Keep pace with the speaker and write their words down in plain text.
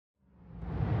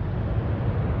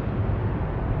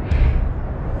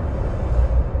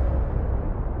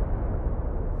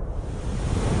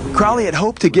Crowley had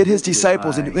hoped to get his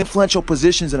disciples into influential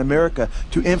positions in America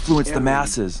to influence the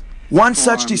masses. One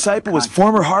such disciple was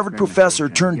former Harvard professor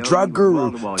turned drug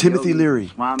guru Timothy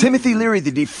Leary. Timothy Leary,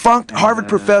 the defunct Harvard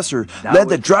professor, led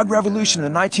the drug revolution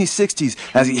in the 1960s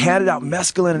as he handed out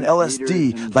mescaline and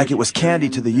LSD like it was candy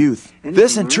to the youth.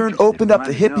 This in turn opened up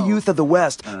the hippie youth of the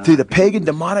West to the pagan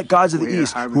demonic gods of the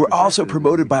East, who were also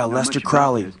promoted by Aleister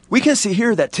Crowley. We can see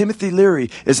here that Timothy Leary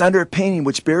is under a painting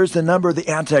which bears the number of the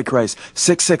Antichrist,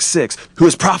 666, who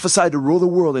is prophesied to rule the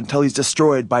world until he's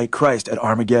destroyed by Christ at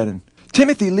Armageddon.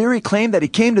 Timothy Leary claimed that he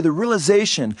came to the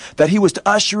realization that he was to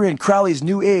usher in Crowley's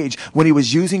new age when he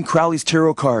was using Crowley's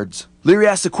tarot cards. Leary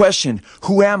asked the question,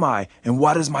 "Who am I and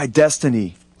what is my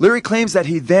destiny?" Leary claims that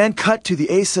he then cut to the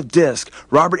Ace of Disc.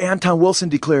 Robert Anton Wilson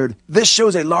declared, "This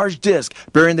shows a large disc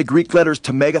bearing the Greek letters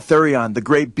to Megatherion, the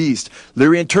great beast."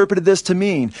 Leary interpreted this to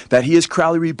mean that he is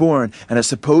Crowley reborn and is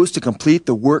supposed to complete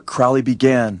the work Crowley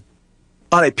began.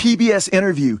 On a PBS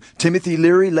interview, Timothy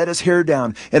Leary let his hair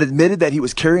down and admitted that he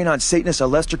was carrying on Satanist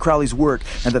Aleister Crowley's work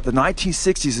and that the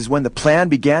 1960s is when the plan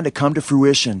began to come to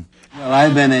fruition. Well,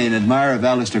 I've been an admirer of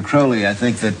Aleister Crowley. I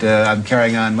think that I'm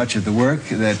carrying on much of the work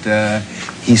that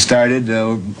he started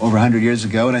over 100 years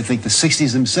ago, and I think the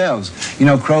 60s themselves. You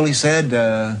know, Crowley said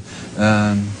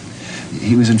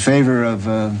he was in favor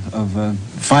of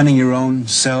finding your own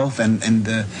self and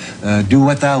do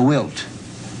what thou wilt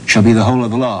shall be the whole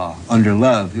of the law, under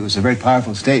love. It was a very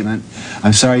powerful statement.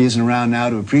 I'm sorry he isn't around now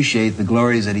to appreciate the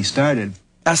glories that he started.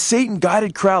 As Satan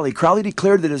guided Crowley, Crowley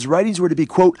declared that his writings were to be,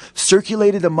 quote,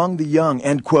 circulated among the young,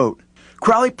 end quote.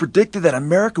 Crowley predicted that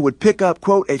America would pick up,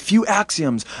 quote, a few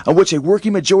axioms on which a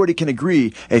working majority can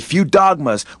agree, a few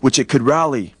dogmas which it could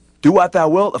rally. Do what thou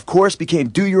wilt, of course, became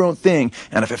do your own thing,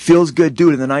 and if it feels good, do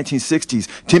it in the 1960s.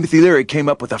 Timothy Leary came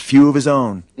up with a few of his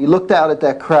own. He looked out at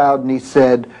that crowd and he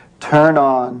said, turn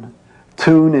on,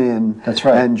 tune in, that's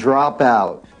right, and drop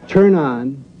out. Turn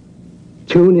on,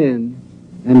 tune in,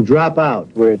 and drop out.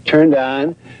 We're turned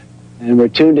on, and we're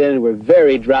tuned in, and we're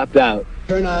very dropped out.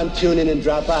 Turn on, tune in, and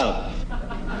drop out.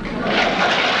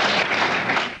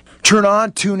 Turn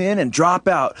on, tune in, and drop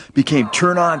out became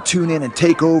turn on, tune in, and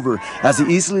take over, as the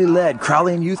easily led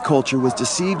Crowleyan youth culture was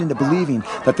deceived into believing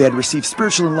that they had received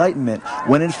spiritual enlightenment,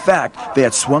 when in fact they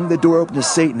had swung the door open to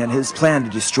Satan and his plan to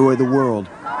destroy the world.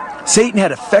 Satan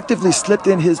had effectively slipped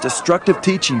in his destructive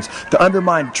teachings to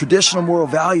undermine traditional moral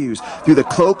values through the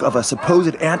cloak of a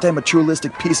supposed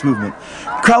anti-materialistic peace movement.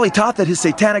 Crowley taught that his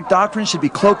satanic doctrine should be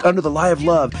cloaked under the lie of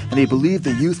love, and he believed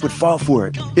the youth would fall for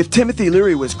it. If Timothy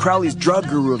Leary was Crowley's drug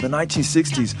guru of the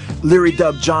 1960s, Leary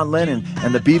dubbed John Lennon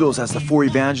and the Beatles as the four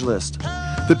evangelists.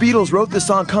 The Beatles wrote the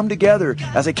song Come Together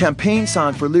as a campaign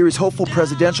song for Leary's hopeful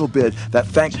presidential bid that,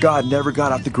 thank God, never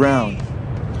got off the ground.